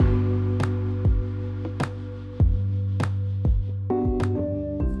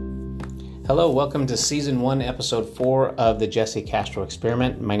Hello, welcome to Season 1, Episode 4 of the Jesse Castro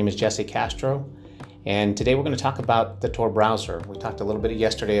Experiment. My name is Jesse Castro, and today we're going to talk about the Tor browser. We talked a little bit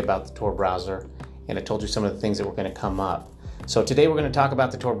yesterday about the Tor browser, and I told you some of the things that were going to come up. So today we're going to talk about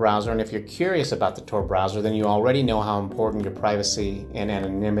the Tor browser, and if you're curious about the Tor browser, then you already know how important your privacy and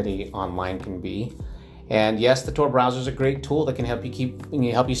anonymity online can be. And yes, the Tor browser is a great tool that can help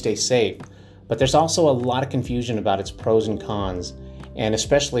you stay safe, but there's also a lot of confusion about its pros and cons, and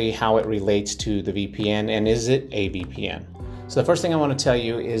especially how it relates to the VPN, and is it a VPN? So the first thing I want to tell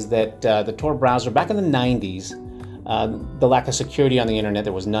you is that the Tor browser, back in the 90s, the lack of security on the internet,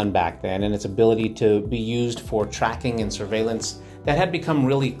 there was none back then, and its ability to be used for tracking and surveillance, that had become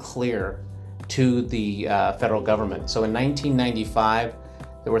really clear to the federal government. So in 1995,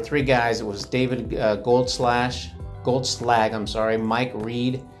 there were three guys. It was David Goldslag, Mike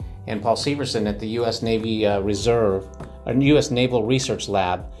Reed, and Paul Severson at the U.S. Navy U.S. Naval Research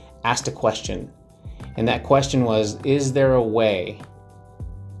Lab asked a question. And that question was, is there a way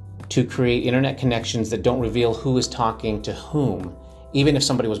to create internet connections that don't reveal who is talking to whom, even if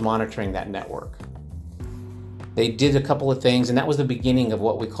somebody was monitoring that network? They did a couple of things, and that was the beginning of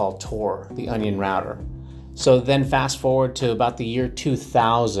what we call Tor, the onion router. So then fast forward to about the year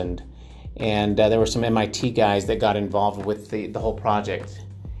 2000, and there were some MIT guys that got involved with the whole project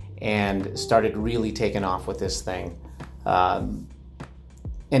and started really taking off with this thing.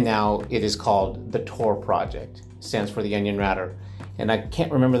 And now it is called the Tor project. It stands for the onion router. And I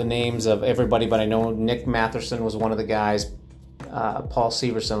can't remember the names of everybody, but I know Nick Matherson was one of the guys, Paul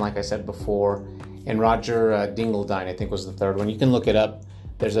Severson, like I said before, and Roger Dingledine, I think, was the third one. You can look it up.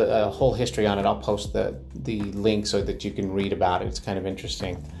 There's a whole history on it. I'll post the link so that you can read about it. It's kind of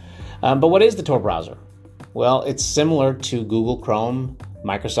interesting. But what is the Tor browser? Well, it's similar to Google Chrome,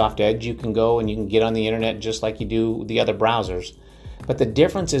 Microsoft Edge. You can go and you can get on the internet just like you do the other browsers. But the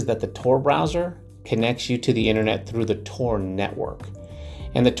difference is that the Tor browser connects you to the internet through the Tor network.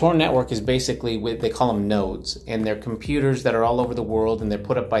 And the Tor network is basically, they call them nodes, and they're computers that are all over the world, and they're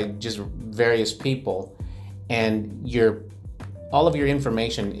put up by just various people. And all of your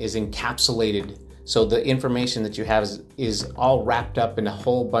information is encapsulated. So the information that you have is all wrapped up in a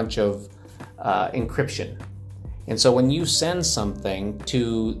whole bunch of encryption. And so when you send something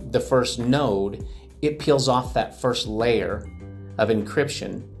to the first node, it peels off that first layer of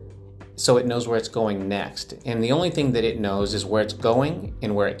encryption so it knows where it's going next. And the only thing that it knows is where it's going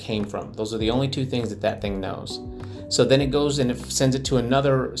and where it came from. Those are the only two things that thing knows. So then it goes and it sends it to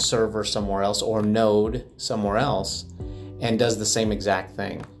another server somewhere else or node somewhere else and does the same exact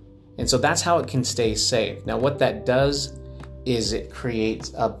thing. And so that's how it can stay safe. Now what that does is it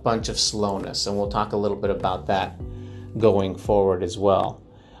creates a bunch of slowness, and we'll talk a little bit about that going forward as well.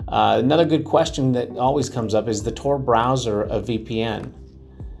 Another good question that always comes up is the Tor browser a VPN?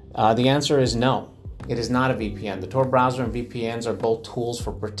 The answer is no, it is not a VPN. The Tor browser and VPNs are both tools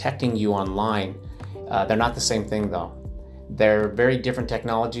for protecting you online. They're not the same thing though. They're very different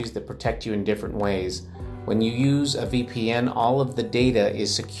technologies that protect you in different ways. When you use a VPN, all of the data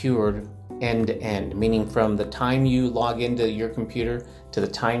is secured end-to-end, meaning from the time you log into your computer to the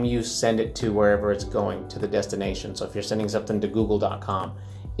time you send it to wherever it's going, to the destination. So if you're sending something to google.com,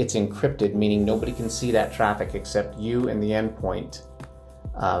 it's encrypted, meaning nobody can see that traffic except you and the endpoint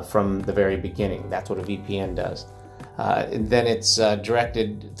from the very beginning. That's what a VPN does. Then it's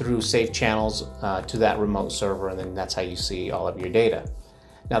directed through safe channels to that remote server, and then that's how you see all of your data.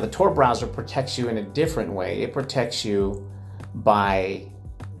 Now the Tor browser protects you in a different way. It protects you by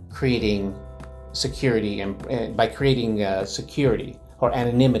creating security and by creating security, or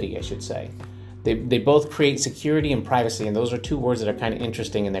anonymity, I should say. They both create security and privacy, and those are two words that are kind of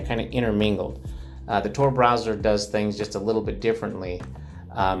interesting, and they're kind of intermingled. The Tor browser does things just a little bit differently.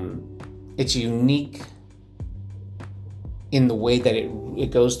 It's unique in the way that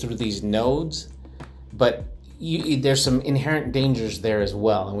it goes through these nodes, but there's some inherent dangers there as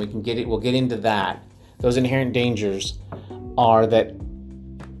well, and we'll get into that. Those inherent dangers are that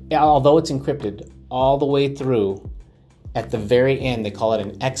although it's encrypted all the way through, at the very end they call it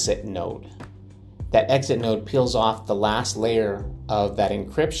an exit node. That exit node peels off the last layer of that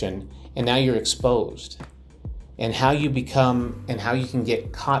encryption, and now you're exposed. And how you can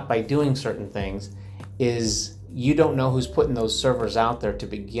get caught by doing certain things is you don't know who's putting those servers out there to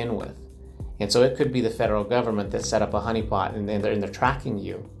begin with. And so it could be the federal government that set up a honeypot and they're tracking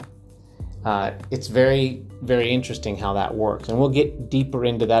you. It's very, very interesting how that works, and we'll get deeper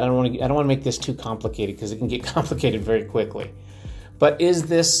into that. I don't want to make this too complicated because it can get complicated very quickly. But is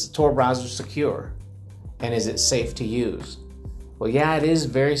this Tor browser secure, and is it safe to use? Well, yeah, it is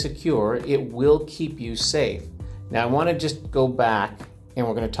very secure. It will keep you safe. Now, I want to just go back and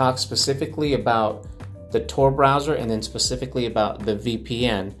we're going to talk specifically about the Tor browser and then specifically about the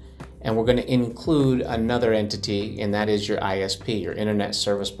VPN. And we're going to include another entity, and that is your ISP, your Internet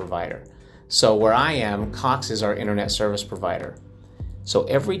Service Provider. So where I am, Cox is our Internet Service Provider. So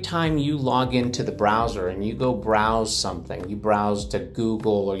every time you log into the browser and you go browse something, you browse to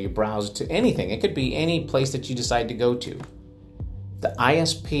Google or you browse to anything, it could be any place that you decide to go to, the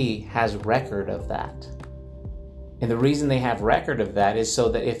ISP has record of that. And the reason they have record of that is so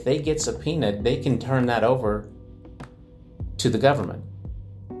that if they get subpoenaed, they can turn that over to the government.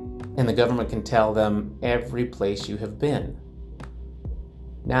 And the government can tell them every place you have been.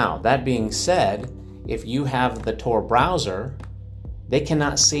 Now, that being said, if you have the Tor browser, they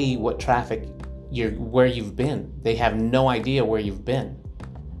cannot see what traffic where you've been. They have no idea where you've been.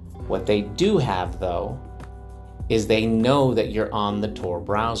 What they do have, though, is they know that you're on the Tor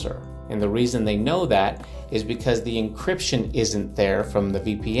browser. And the reason they know that is because the encryption isn't there from the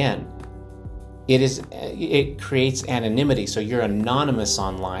VPN. It creates anonymity, so you're anonymous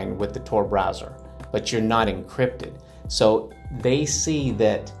online with the Tor browser, but you're not encrypted. So they see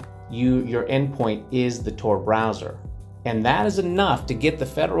that your endpoint is the Tor browser. And that is enough to get the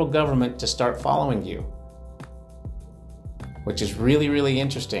federal government to start following you, which is really, really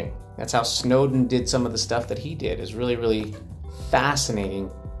interesting. That's how Snowden did some of the stuff that he did. It's really, really fascinating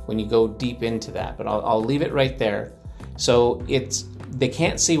when you go deep into that. But I'll leave it right there. So they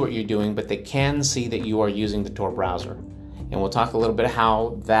can't see what you're doing, but they can see that you are using the Tor browser. And we'll talk a little bit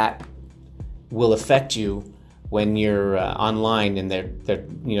how that will affect you when you're online and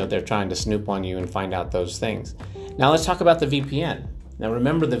they're trying to snoop on you and find out those things. Now let's talk about the VPN. Now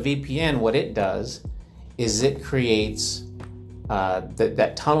remember, the VPN, what it does is it creates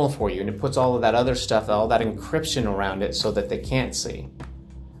that tunnel for you, and it puts all of that other stuff, all that encryption around it so that they can't see.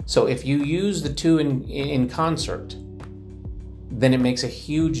 So if you use the two in concert, then it makes a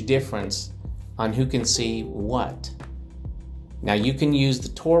huge difference on who can see what. Now you can use the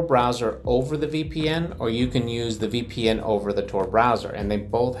Tor browser over the VPN, or you can use the VPN over the Tor browser, and they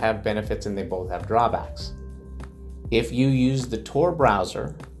both have benefits and they both have drawbacks. If you use the Tor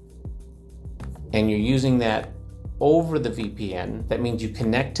browser and you're using that over the VPN, that means you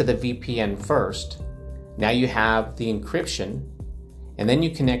connect to the VPN first. Now you have the encryption, and then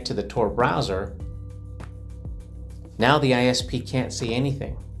you connect to the Tor browser. Now the ISP can't see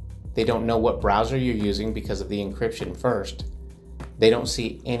anything. They don't know what browser you're using because of the encryption first. They don't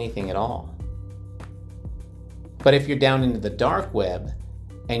see anything at all. But if you're down into the dark web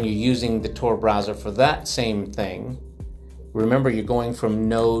and you're using the Tor browser for that same thing, remember, you're going from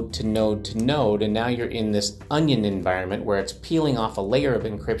node to node to node, and now you're in this onion environment where it's peeling off a layer of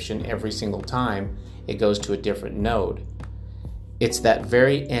encryption every single time it goes to a different node. It's that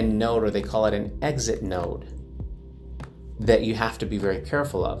very end node, or they call it an exit node, that you have to be very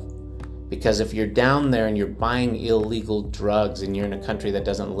careful of. Because if you're down there and you're buying illegal drugs and you're in a country that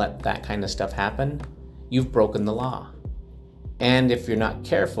doesn't let that kind of stuff happen, you've broken the law. And if you're not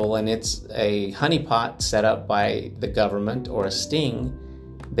careful and it's a honeypot set up by the government or a sting,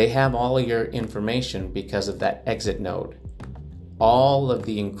 they have all of your information because of that exit node. All of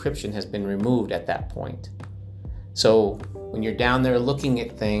the encryption has been removed at that point. So when you're down there looking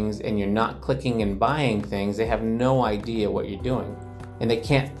at things and you're not clicking and buying things, they have no idea what you're doing. And they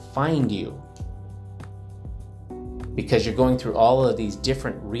can't find you because you're going through all of these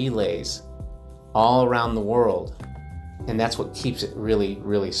different relays all around the world. And that's what keeps it really,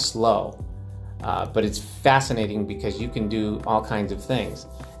 really slow. But it's fascinating because you can do all kinds of things.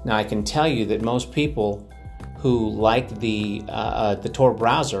 Now, I can tell you that most people who like the Tor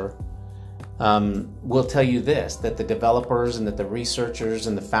browser will tell you this, that the developers and that the researchers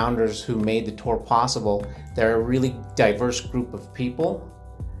and the founders who made the Tor possible, they're a really diverse group of people.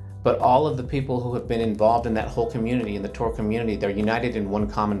 But all of the people who have been involved in that whole community, in the Tor community, they're united in one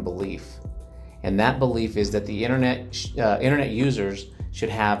common belief. And that belief is that the internet users should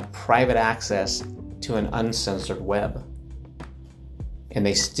have private access to an uncensored web. And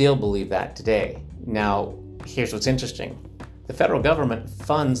they still believe that today. Now, here's what's interesting. The federal government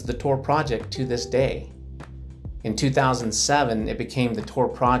funds the Tor project to this day. In 2007, it became the Tor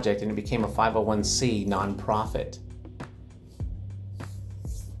project and it became a 501c nonprofit.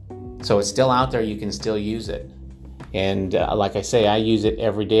 So it's still out there, you can still use it. And like I say, I use it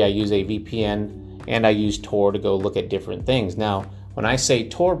every day. I use a VPN and I use Tor to go look at different things. Now, when I say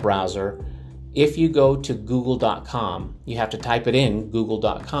Tor browser, if you go to google.com, you have to type it in,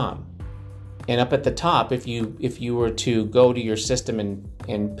 google.com. And up at the top, if you were to go to your system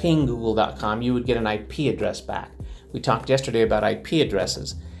and ping google.com, you would get an IP address back. We talked yesterday about IP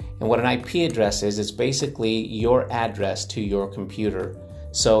addresses. And what an IP address is, it's basically your address to your computer.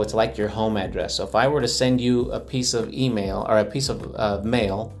 So it's like your home address. So if I were to send you a piece of email or a piece of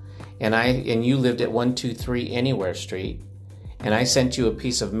mail, and you lived at 123 Anywhere Street, and I sent you a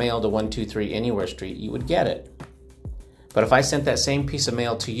piece of mail to 123 Anywhere Street, you would get it. But if I sent that same piece of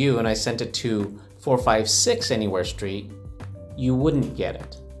mail to you and I sent it to 456 Anywhere Street, you wouldn't get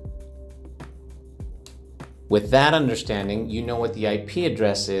it. With that understanding, you know what the IP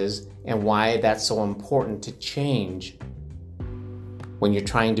address is and why that's so important to change when you're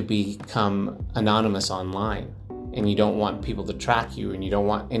trying to become anonymous online and you don't want people to track you and you don't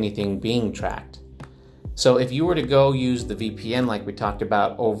want anything being tracked. So if you were to go use the VPN like we talked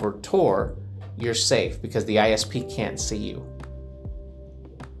about over Tor, you're safe because the ISP can't see you.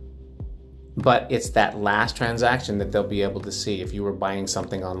 But it's that last transaction that they'll be able to see if you were buying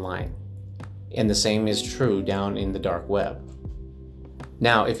something online. And the same is true down in the dark web.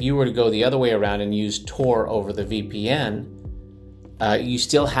 Now, if you were to go the other way around and use Tor over the VPN, you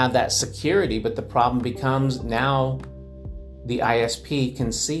still have that security, but the problem becomes now the ISP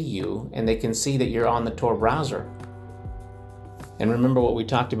can see you and they can see that you're on the Tor browser. And remember what we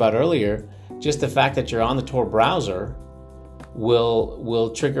talked about earlier, just the fact that you're on the Tor browser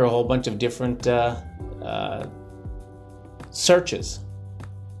will trigger a whole bunch of different searches.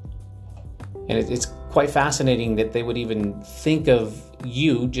 And it's quite fascinating that they would even think of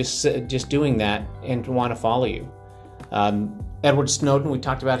you just doing that and want to follow you. Edward Snowden, we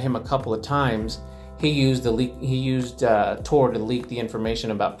talked about him a couple of times. He used Tor to leak the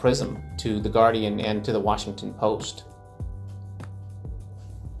information about PRISM to The Guardian and to the Washington Post.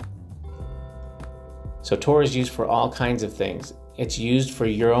 So Tor is used for all kinds of things. It's used for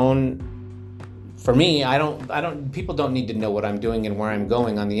your own. For me, people don't need to know what I'm doing and where I'm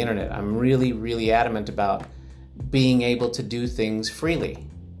going on the internet. I'm really, really adamant about being able to do things freely.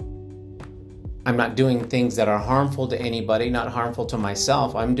 I'm not doing things that are harmful to anybody, not harmful to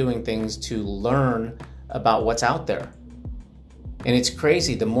myself. I'm doing things to learn about what's out there. And it's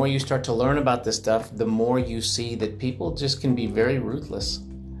crazy. The more you start to learn about this stuff, the more you see that people just can be very ruthless.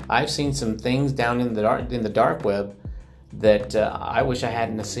 I've seen some things down in the dark web that I wish I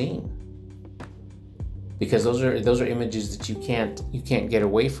hadn't seen. Because those are images that you can't get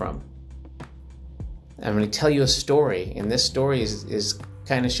away from. I'm going to tell you a story, and this story is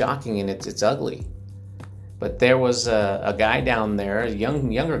kind of shocking and it's ugly. But there was a guy down there, a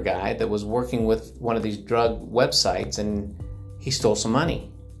younger guy, that was working with one of these drug websites, and he stole some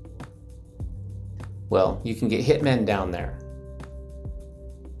money. Well, you can get hitmen down there.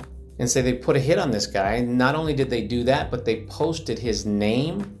 And so they put a hit on this guy. Not only did they do that, but they posted his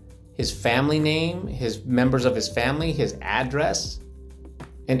name, his family name, his members of his family, his address,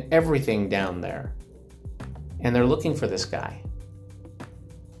 and everything down there. And they're looking for this guy.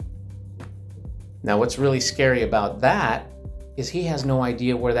 Now, what's really scary about that is he has no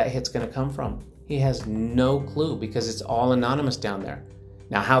idea where that hit's going to come from. He has no clue because it's all anonymous down there.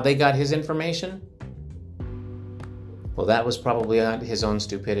 Now, how they got his information? Well, that was probably his own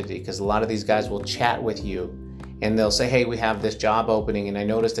stupidity, because a lot of these guys will chat with you and they'll say, hey, we have this job opening and I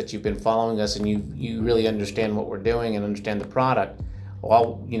noticed that you've been following us and you really understand what we're doing and understand the product.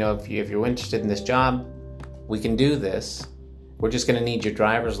 Well, if you're interested in this job, we can do this. We're just going to need your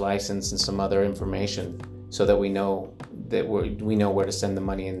driver's license and some other information so that we know where to send the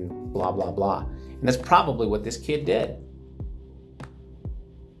money and blah, blah, blah. And that's probably what this kid did.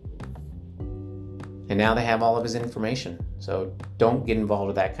 And now they have all of his information. So don't get involved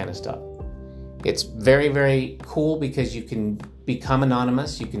with that kind of stuff. It's very, very cool because you can become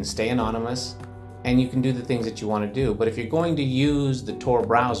anonymous, you can stay anonymous, and you can do the things that you want to do. But if you're going to use the Tor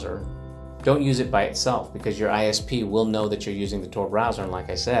browser, don't use it by itself, because your ISP will know that you're using the Tor browser. And like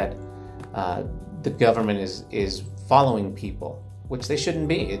I said, the government is following people, which they shouldn't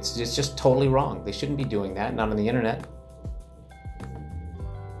be. It's just totally wrong. They shouldn't be doing that, not on the internet.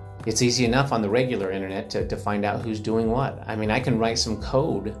 It's easy enough on the regular internet to find out who's doing what. I mean, I can write some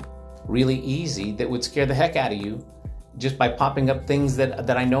code really easy that would scare the heck out of you just by popping up things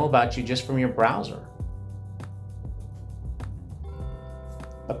that I know about you just from your browser.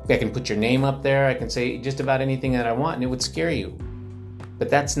 I can put your name up there. I can say just about anything that I want, and it would scare you. But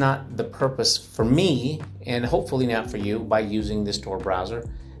that's not the purpose for me, and hopefully not for you, by using this Tor browser.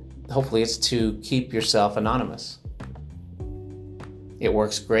 Hopefully it's to keep yourself anonymous. It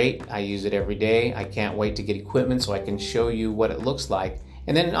works great. I use it every day. I can't wait to get equipment so I can show you what it looks like.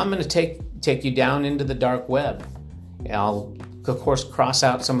 And then I'm going to take you down into the dark web. I'll, of course, cross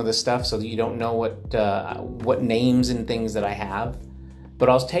out some of the stuff so that you don't know what names and things that I have. But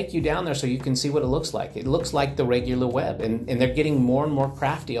I'll take you down there so you can see what it looks like. It looks like the regular web, and they're getting more and more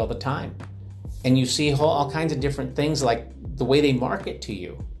crafty all the time. And you see all kinds of different things, like the way they market to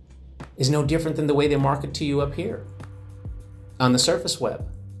you is no different than the way they market to you up here on the surface web.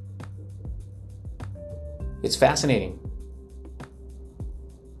 It's fascinating.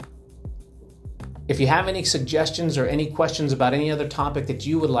 If you have any suggestions or any questions about any other topic that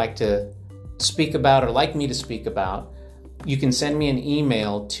you would like to speak about or like me to speak about, you can send me an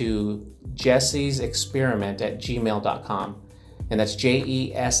email to jessesexperiment@gmail.com. And that's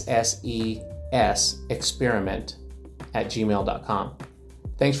JESSES experiment@gmail.com.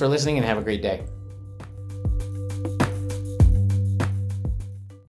 Thanks for listening and have a great day.